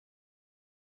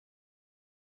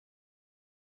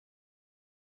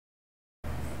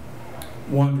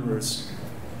Wanderers.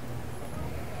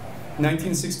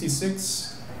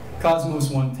 1966, Cosmos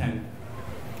 110.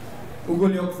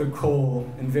 Ugoliok the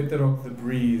coal and Veterok the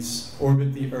breeze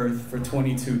orbit the Earth for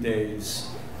 22 days.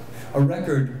 A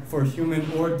record for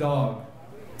human or dog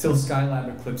till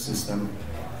Skylab eclipses them.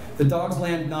 The dogs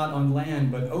land not on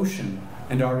land but ocean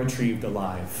and are retrieved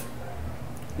alive.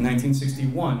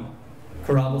 1961,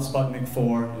 Korabl Sputnik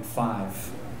 4 and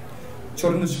 5.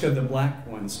 Chornushka the black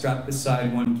one strapped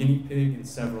beside one guinea pig and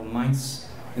several mice,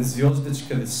 and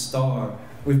Zvyozdychka the star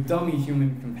with dummy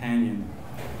human companion.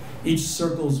 Each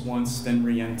circles once, then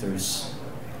re-enters.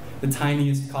 The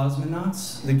tiniest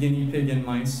cosmonauts, the guinea pig and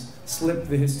mice, slip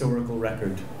the historical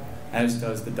record, as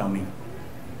does the dummy.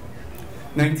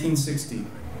 1960,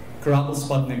 Korabl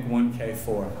Sputnik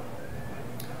 1K4.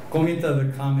 Kometa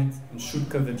the comet and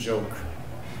Shutka the joke.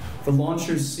 The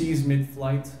launchers seize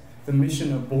mid-flight, the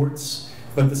mission aborts,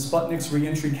 but the Sputnik's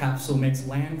re-entry capsule makes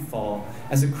landfall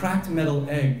as a cracked metal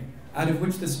egg out of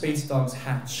which the space dogs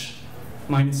hatch,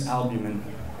 minus albumin.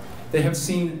 They have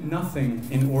seen nothing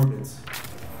in orbit.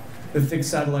 The thick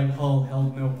satellite hull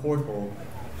held no porthole,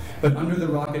 but under the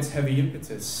rocket's heavy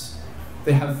impetus,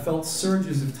 they have felt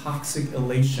surges of toxic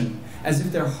elation, as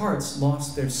if their hearts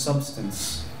lost their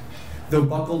substance. Though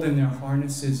buckled in their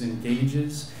harnesses and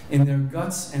gauges, in their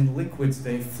guts and liquids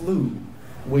they flew,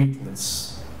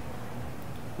 weightless.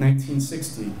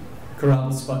 1960,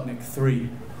 Korabl Sputnik 3.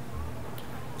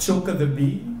 Chilka the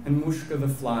bee and Mushka the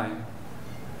fly.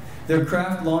 Their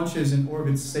craft launches and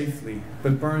orbits safely,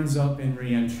 but burns up in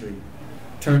re-entry,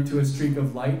 turned to a streak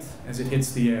of light as it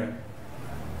hits the air.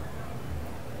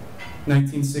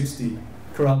 1960,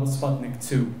 Korabl Sputnik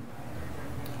 2.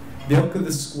 Belka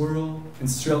the squirrel and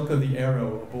Strelka the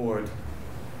arrow aboard.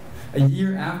 A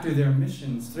year after their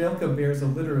mission, Strelka bears a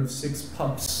litter of 6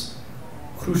 pups.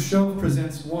 Khrushchev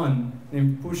presents one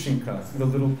named Pushinka, the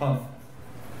little pup,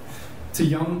 to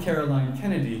young Caroline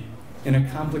Kennedy in a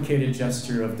complicated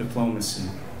gesture of diplomacy.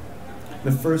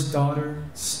 The first daughter,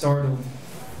 startled,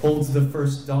 holds the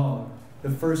first dog,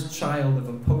 the first child of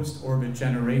a post-orbit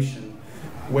generation,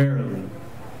 warily.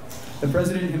 The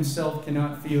president himself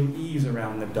cannot feel ease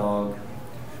around the dog,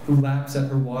 who laps at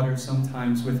her water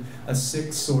sometimes with a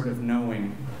sick sort of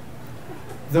knowing.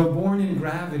 Though born in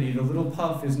gravity, the little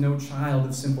puff is no child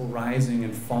of simple rising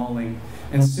and falling,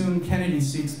 and soon Kennedy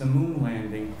seeks the moon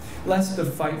landing, less the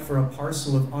fight for a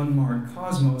parcel of unmarred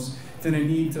cosmos than a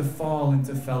need to fall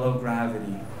into fellow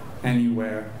gravity,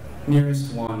 anywhere,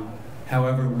 nearest one,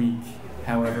 however weak,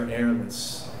 however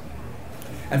airless.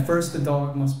 At first, the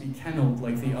dog must be kennelled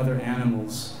like the other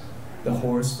animals, the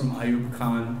horse from Ayub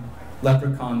Khan,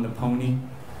 Leprechaun the pony,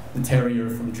 the terrier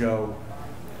from Joe.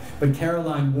 But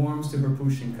Caroline warms to her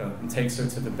Pushinka and takes her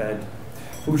to the bed.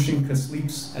 Pushinka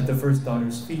sleeps at the first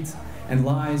daughter's feet and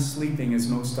lies sleeping as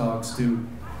most dogs do.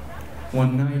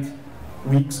 One night,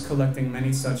 weeks collecting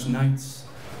many such nights,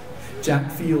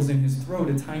 Jack feels in his throat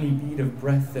a tiny bead of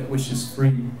breath that wishes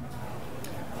free,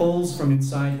 pulls from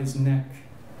inside his neck,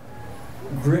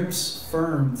 grips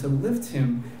firm to lift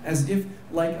him as if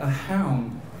like a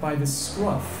hound by the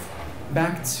scruff,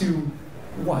 back to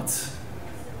what?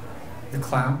 The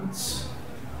clouds?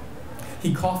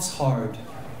 He coughs hard.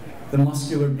 The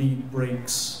muscular bead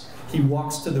breaks. He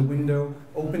walks to the window,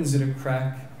 opens it a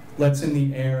crack, lets in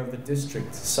the air of the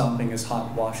district, sopping his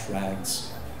hot wash rags.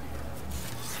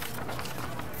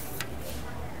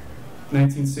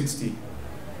 1960,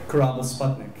 Korabl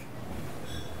Sputnik.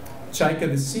 Chaika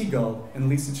the seagull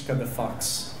and Lisichka the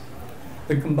fox.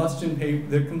 The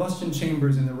combustion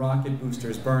chambers in the rocket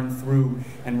boosters burn through,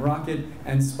 and rocket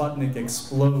and Sputnik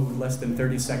explode less than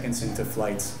 30 seconds into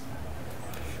flight.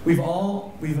 We've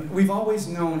always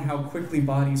known how quickly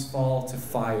bodies fall to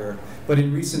fire, but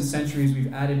in recent centuries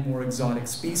we've added more exotic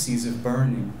species of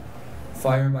burning.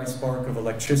 Fire by spark of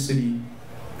electricity,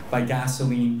 by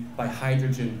gasoline, by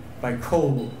hydrogen, by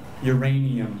coal,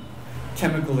 uranium,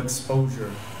 chemical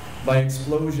exposure, by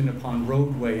explosion upon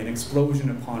roadway, an explosion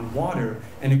upon water,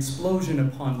 an explosion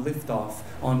upon liftoff,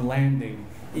 on landing,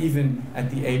 even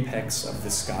at the apex of the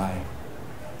sky.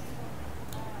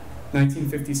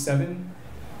 1957,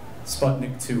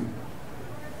 Sputnik 2.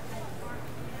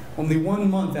 Only 1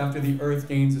 month after the Earth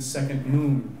gains a second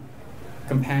moon, a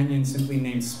companion simply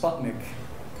named Sputnik,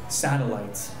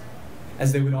 satellite,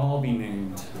 as they would all be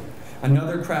named.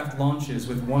 Another craft launches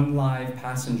with 1 live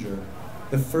passenger,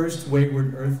 the first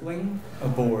wayward Earthling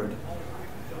aboard.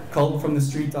 Culled from the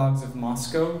street dogs of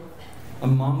Moscow, a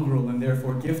mongrel and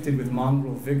therefore gifted with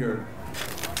mongrel vigor.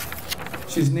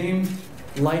 She's named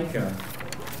Laika,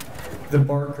 the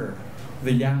barker,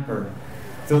 the yapper,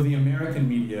 though the American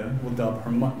media will dub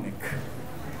her Mutnik.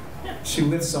 She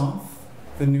lifts off,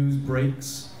 the news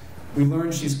breaks, we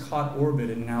learn she's caught orbit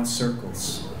and now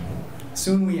circles.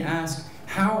 Soon we ask,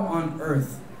 how on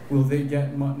earth will they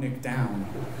get Mutnik down?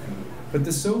 But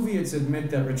the Soviets admit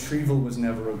that retrieval was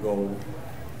never a goal.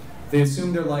 They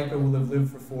assume their Laika will have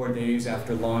lived for 4 days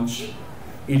after launch,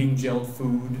 eating gelled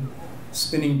food,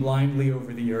 spinning blindly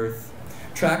over the Earth,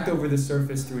 tracked over the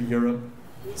surface through Europe,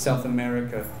 South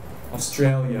America,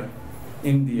 Australia,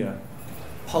 India,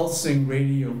 pulsing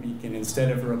radio beacon instead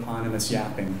of her eponymous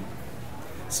yapping.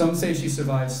 Some say she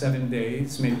survives 7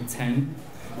 days, maybe 10,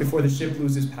 before the ship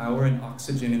loses power and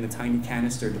oxygen in the tiny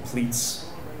canister depletes.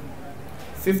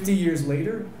 50 years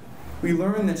later, we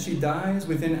learn that she dies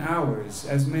within hours,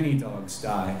 as many dogs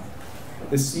die.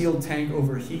 The sealed tank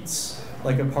overheats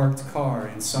like a parked car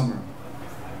in summer.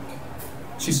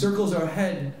 She circles our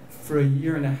head for a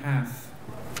year and a half,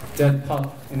 dead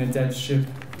pup in a dead ship,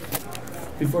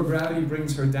 before gravity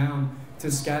brings her down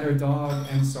to scatter dog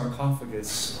and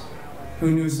sarcophagus. Who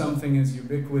knew something as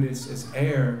ubiquitous as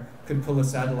air could pull a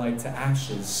satellite to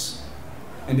ashes?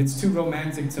 And it's too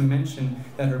romantic to mention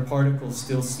that her particles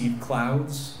still seed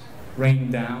clouds, rain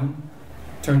down,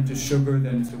 turn to sugar,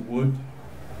 then to wood,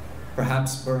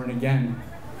 perhaps burn again.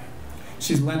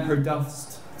 She's lent her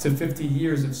dust to 50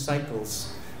 years of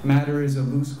cycles. Matter is a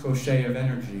loose crochet of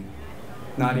energy.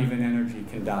 Not even energy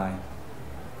can die.